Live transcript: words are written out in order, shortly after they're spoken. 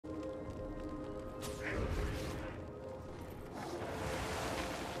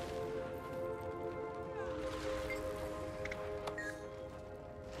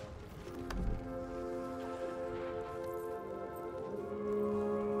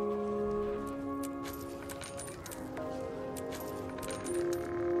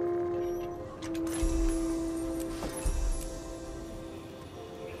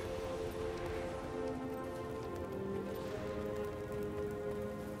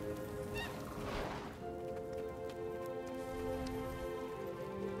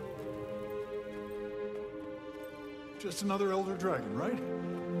Just another Elder Dragon, right?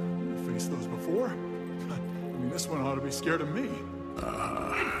 You faced those before? I mean, this one ought to be scared of me.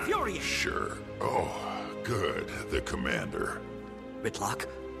 Infuriating! Sure. Oh, good. The commander. Whitlock?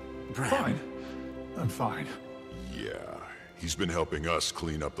 Bram? Fine. I'm fine. Yeah, he's been helping us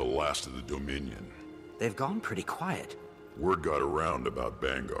clean up the last of the Dominion. They've gone pretty quiet. Word got around about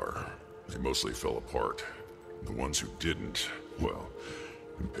Bangar. They mostly fell apart. The ones who didn't, well,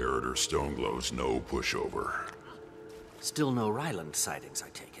 Imperator Stoneglow's no pushover. Still no Ryland sightings, I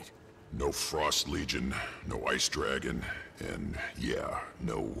take it. No Frost Legion, no Ice Dragon, and yeah,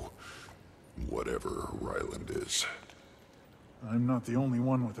 no whatever Ryland is. I'm not the only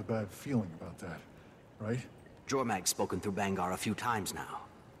one with a bad feeling about that, right? Jormag's spoken through Bangar a few times now.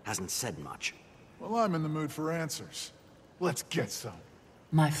 Hasn't said much. Well, I'm in the mood for answers. Let's get some.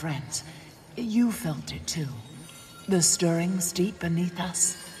 My friends, you felt it too. The stirrings deep beneath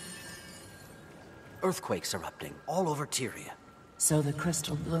us. Earthquakes erupting all over Tyria. So the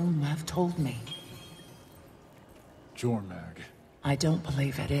Crystal Bloom have told me. Jormag. I don't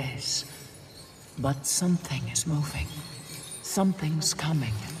believe it is. But something is moving. Something's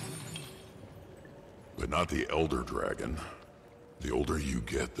coming. But not the Elder Dragon. The older you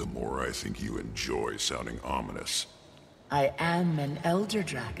get, the more I think you enjoy sounding ominous. I am an Elder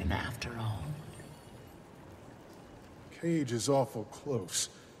Dragon after all. Cage is awful close.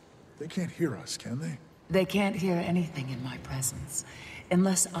 They can't hear us, can they? They can't hear anything in my presence,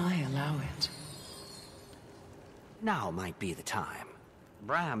 unless I allow it. Now might be the time.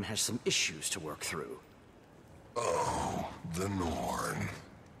 Bram has some issues to work through. Oh, the Norn.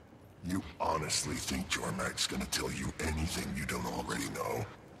 You honestly think Jormag's gonna tell you anything you don't already know?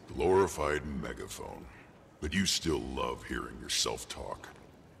 Glorified megaphone. But you still love hearing yourself talk.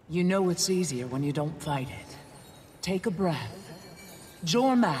 You know it's easier when you don't fight it. Take a breath.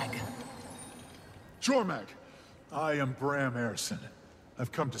 Jormag! Jormag! I am Bram Erson.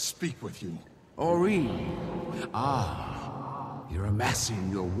 I've come to speak with you. Aurene. Ah, you're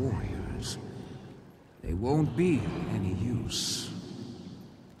amassing your warriors. They won't be any use.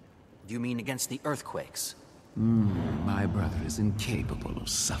 You mean against the earthquakes? My brother is incapable of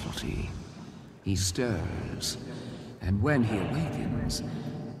subtlety. He stirs, and when he awakens,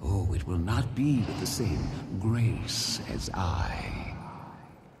 oh, it will not be with the same grace as I.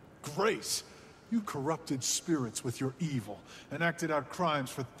 Grace! You corrupted spirits with your evil, and acted out crimes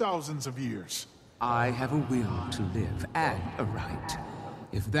for thousands of years. I have a will to live, and a right.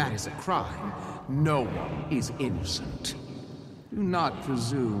 If that is a crime, no one is innocent. Do not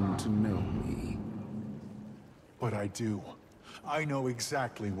presume to know me. But I do. I know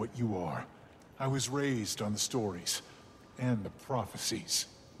exactly what you are. I was raised on the stories, and the prophecies.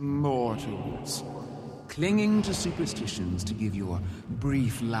 Mortals, clinging to superstitions to give your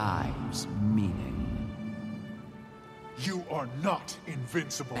brief lives meaning. You are not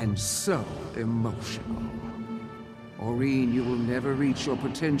invincible. And so emotional. Aurene, you will never reach your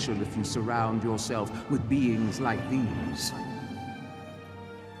potential if you surround yourself with beings like these.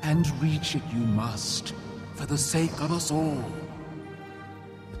 And reach it you must, for the sake of us all.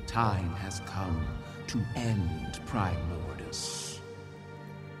 The time has come to end Primordus.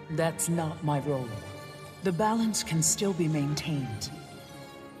 That's not my role. The balance can still be maintained.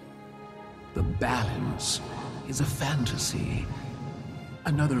 The balance is a fantasy.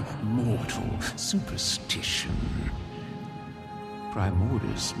 Another mortal superstition.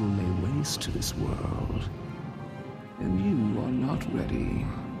 Primordus will lay waste to this world. And you are not ready.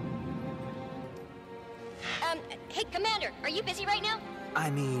 Hey, Commander, are you busy right now? I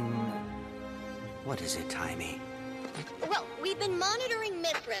mean... what is it, Timey? Well, we've been monitoring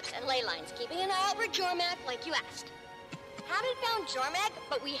mythrips and ley lines, keeping an eye out for Jormag like you asked. Haven't found Jormag,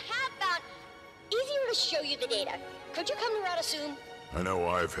 but we have found... easier to show you the data. Could you come to Rada soon? I know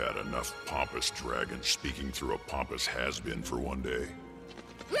I've had enough pompous dragons speaking through a pompous has-been for one day.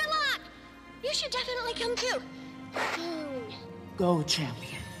 Whitlock! You should definitely come too. Soon. Go,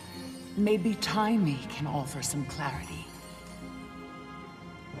 champion. Maybe Timey can offer some clarity.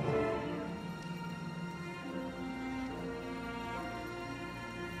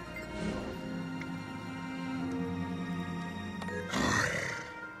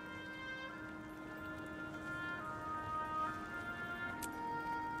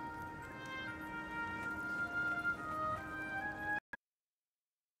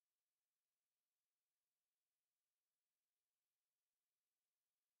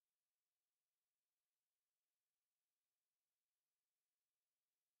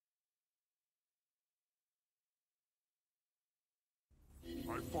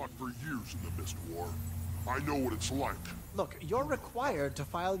 I fought for years in the Mist War. I know what it's like. Look, you're required to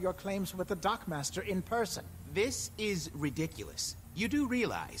file your claims with the Dockmaster in person. This is ridiculous. You do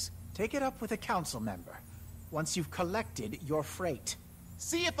realize. Take it up with a council member, once you've collected your freight.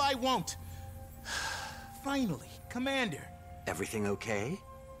 See if I won't! Finally, Commander. Everything okay?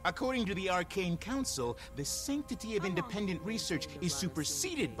 According to the Arcane Council, the sanctity of independent research is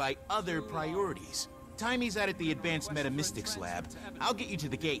superseded by other priorities. Timey's out at the Advanced Metamystics Lab. I'll get you to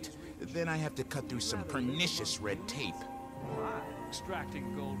the gate. Then I have to cut through some pernicious red tape.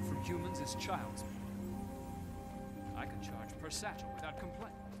 Extracting gold from humans is child's play. I can charge per satchel without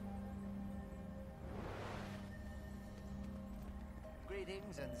complaint.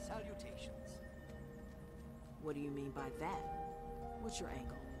 Greetings and salutations. What do you mean by that? What's your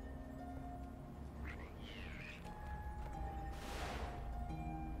angle?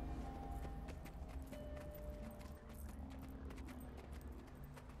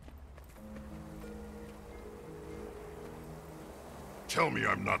 Tell me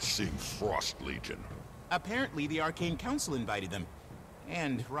I'm not seeing Frost Legion. Apparently the Arcane Council invited them.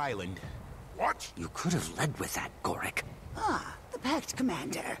 And Ryland. What? You could have led with that, Gorrik. Ah, the Pact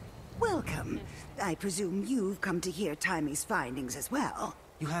Commander. Welcome. I presume you've come to hear Timey's findings as well.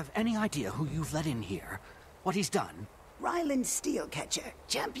 You have any idea who you've let in here? What he's done? Ryland Steelcatcher,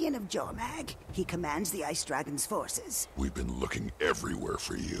 champion of Jormag. He commands the Ice Dragon's forces. We've been looking everywhere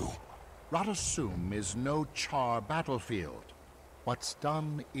for you. Ratasum is no Char battlefield. What's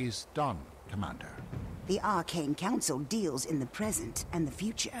done is done, Commander. The Arcane Council deals in the present and the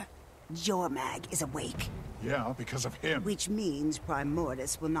future. Jormag is awake. Yeah, because of him. Which means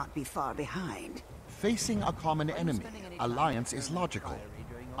Primordus will not be far behind. Facing a common enemy, alliance is logical.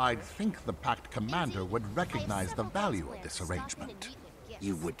 I'd think the Pact Commander would recognize the value of this arrangement.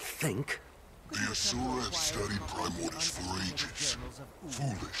 You would think? The Asura have studied Primordus for ages.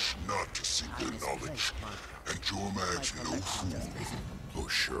 Foolish not to seek their knowledge. And Jormag's no fool. Oh,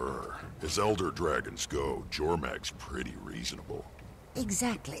 sure. As Elder Dragons go, Jormag's pretty reasonable.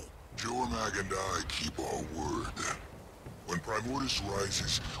 Exactly. Jormag and I keep our word. When Primordus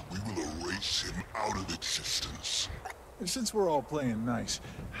rises, we will erase him out of existence. And since we're all playing nice,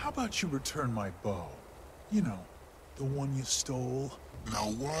 how about you return my bow? You know, the one you stole?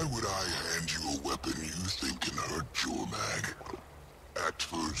 Now why would I hand you a weapon you think can hurt Jormag? Act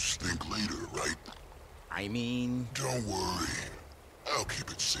first, think later, right? I mean... Don't worry. I'll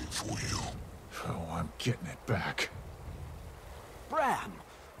keep it safe for you. Oh, I'm getting it back. Bram!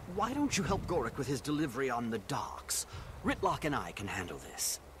 Why don't you help Gorrik with his delivery on the docks? Ritlock and I can handle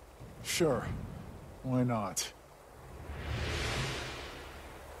this. Sure. Why not?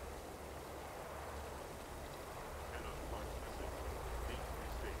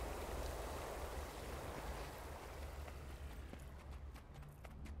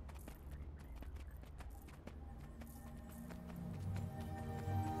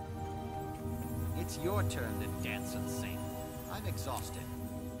 It's your turn to dance and sing. I'm exhausted.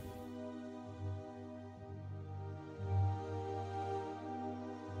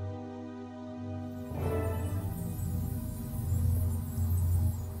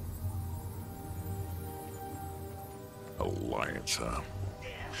 Alliance, huh?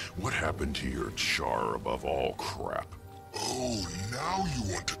 What happened to your char above all crap? Oh, now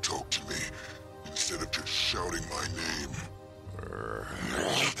you want to talk to me, instead of just shouting my name.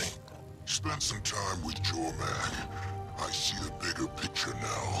 Spend some time with Jormag. I see the bigger picture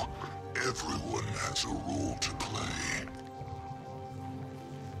now. Everyone has a role to play.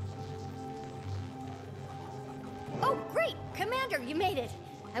 Oh, great! Commander, you made it!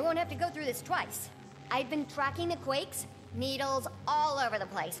 I won't have to go through this twice. I've been tracking the quakes, needles all over the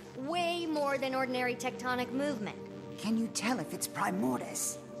place. Way more than ordinary tectonic movement. Can you tell if it's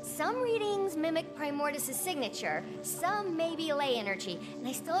Primordus? Some readings mimic Primordus' signature, some maybe ley energy, and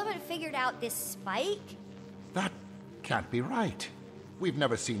I still haven't figured out this spike. That can't be right. We've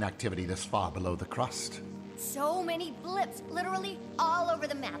never seen activity this far below the crust. So many blips, literally all over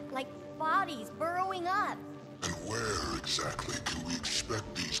the map, like bodies burrowing up. And where exactly can we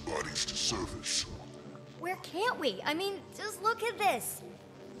expect these bodies to surface? Where can't we? I mean, just look at this.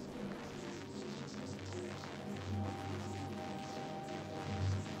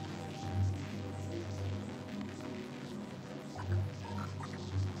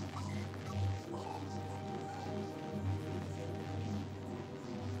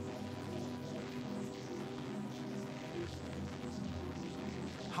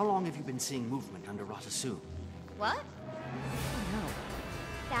 How long have you been seeing movement under Ratasum? What? Oh no.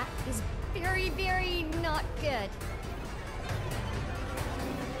 That is very, very not good.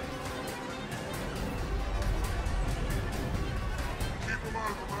 Keep him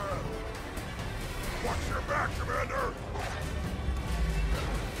out of the lab. Watch your back, Commander!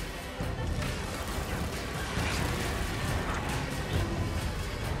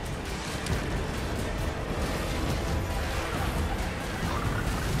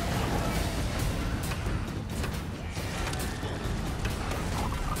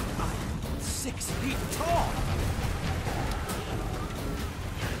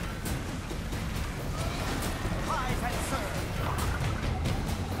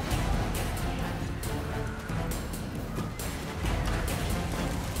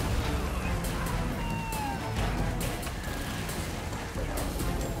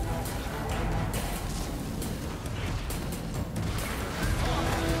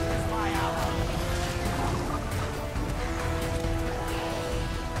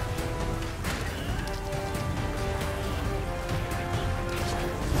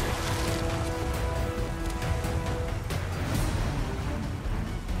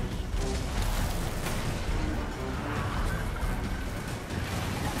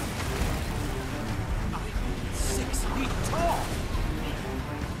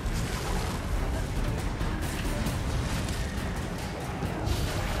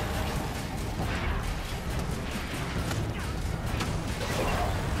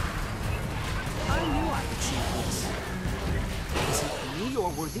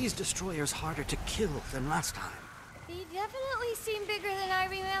 Were these destroyers harder to kill than last time? They definitely seem bigger than I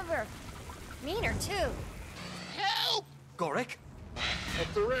remember. Meaner, too. Help! Gorrik?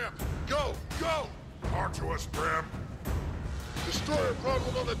 Up the ramp! Go! Go! Talk to us, Bram. Destroyer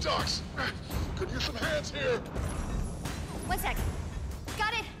problem on the docks. Could use some hands here. 1 second.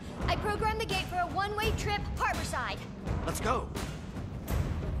 Got it. I programmed the gate for a one-way trip harborside. Let's go.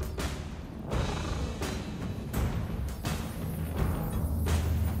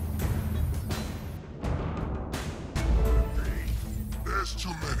 There's too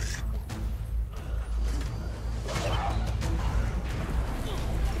many.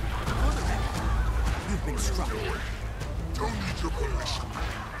 You've been struck. Don't need your permission.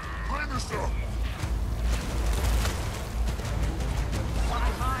 Climb this up.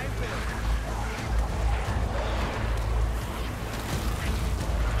 I will.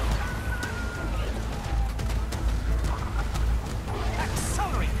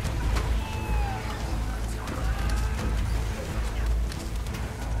 Accelerate!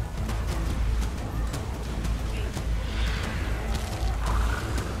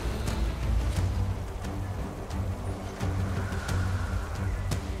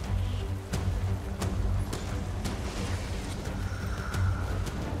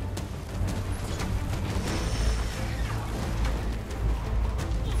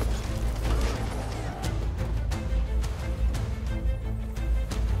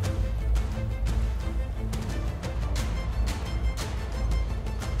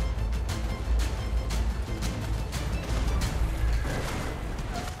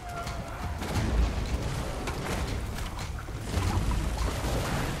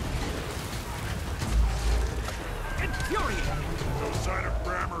 No sign of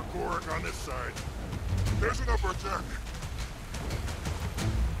Bram or Gorrik on this side. There's an upper deck.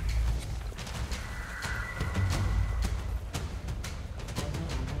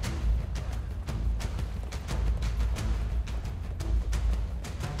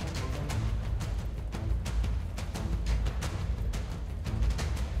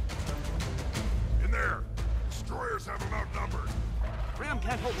 In there! Destroyers have them outnumbered. Bram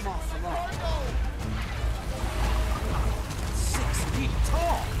can't hold them off for long. 6 feet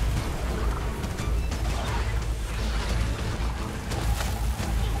tall!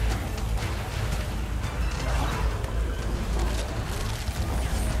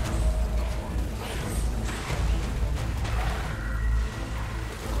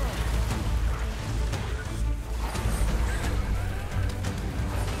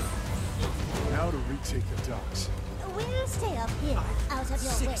 Now to retake the docks. We'll stay up here, out of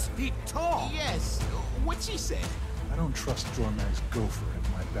your way. 6 feet tall! Yes, what she said. I don't trust Jormag's gopher at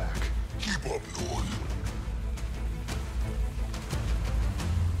my back. Keep up, Lord.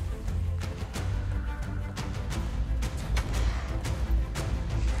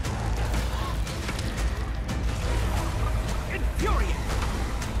 Infuriate!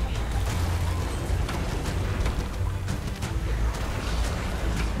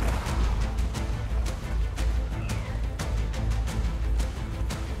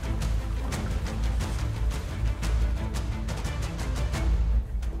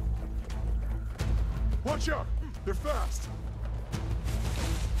 Watch out! They're fast!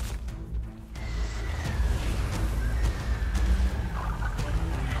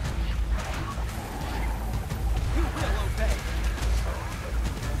 You will obey!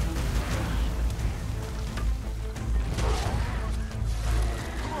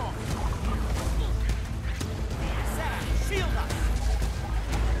 Saga, shield us!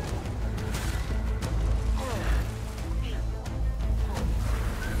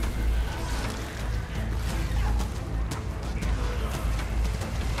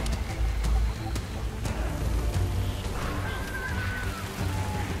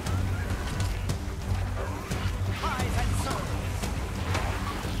 Eyes and souls!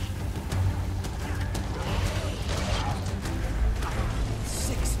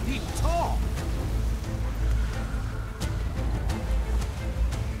 Six feet tall!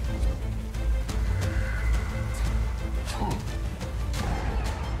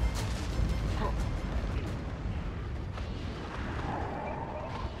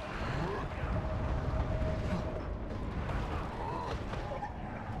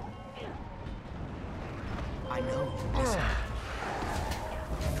 I know. Listen.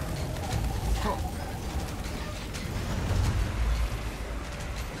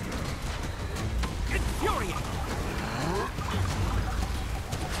 Infuriate!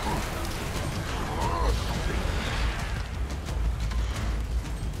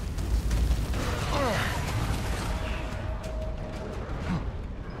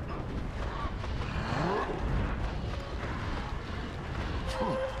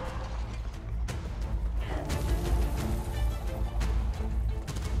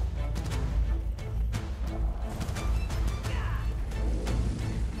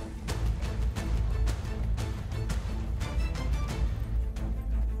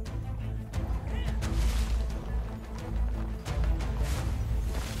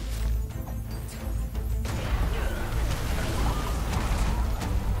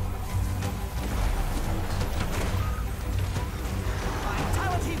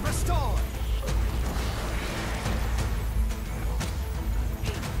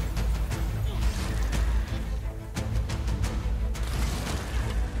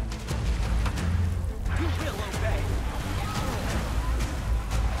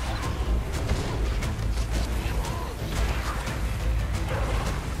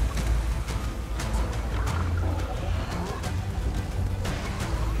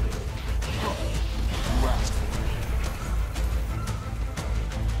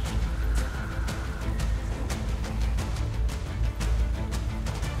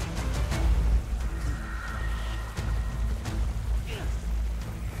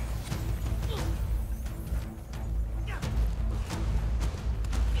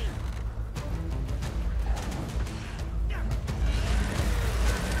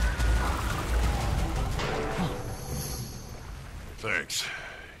 Knights.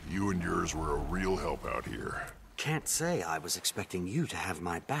 You and yours were a real help out here. Can't say I was expecting you to have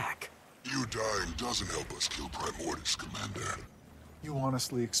my back. You dying doesn't help us kill Primordus, Commander. You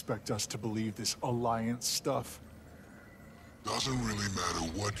honestly expect us to believe this Alliance stuff? Doesn't really matter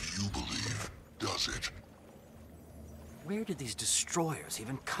what you believe, does it? Where did these destroyers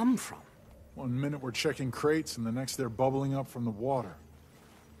even come from? One minute we're checking crates, and the next they're bubbling up from the water.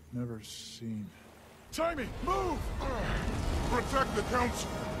 Never seen... Timmy, move! Protect the Council!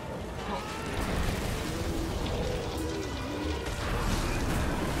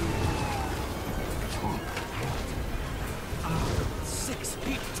 6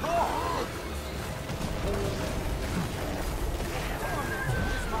 feet tall!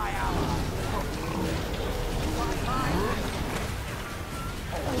 Here's my ally.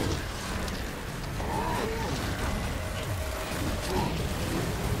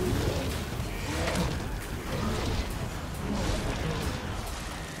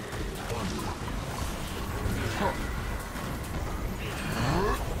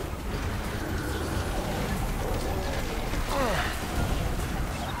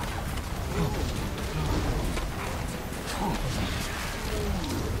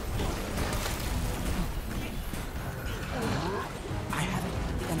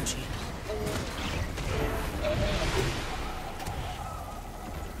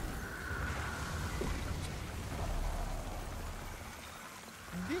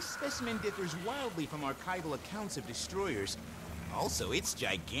 This specimen differs wildly from archival accounts of destroyers. Also, it's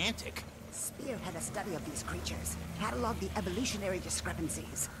gigantic. Spearhead a study of these creatures. Catalog the evolutionary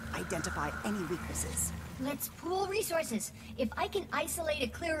discrepancies. Identify any weaknesses. Let's pool resources. If I can isolate a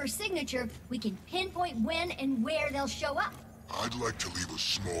clearer signature, we can pinpoint when and where they'll show up. I'd like to leave a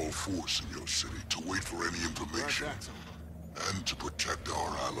small force in your city to wait for any information. And to protect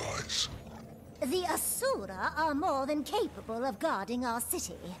our allies. The Asura are more than capable of guarding our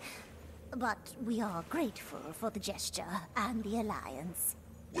city. But we are grateful for the gesture and the alliance.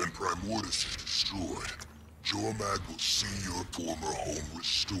 When Primordus is destroyed, Jormag will see your former home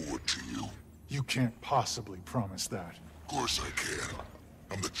restored to you. You can't possibly promise that. Of course I can.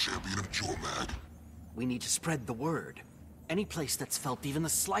 I'm the champion of Jormag. We need to spread the word. Any place that's felt even the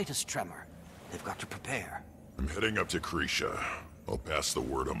slightest tremor, they've got to prepare. I'm heading up to Krisha. I'll pass the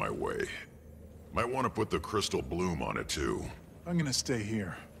word on my way. Might want to put the crystal bloom on it too. I'm gonna stay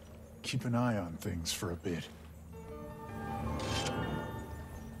here. Keep an eye on things for a bit.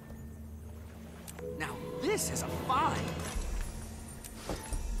 Now this is a find!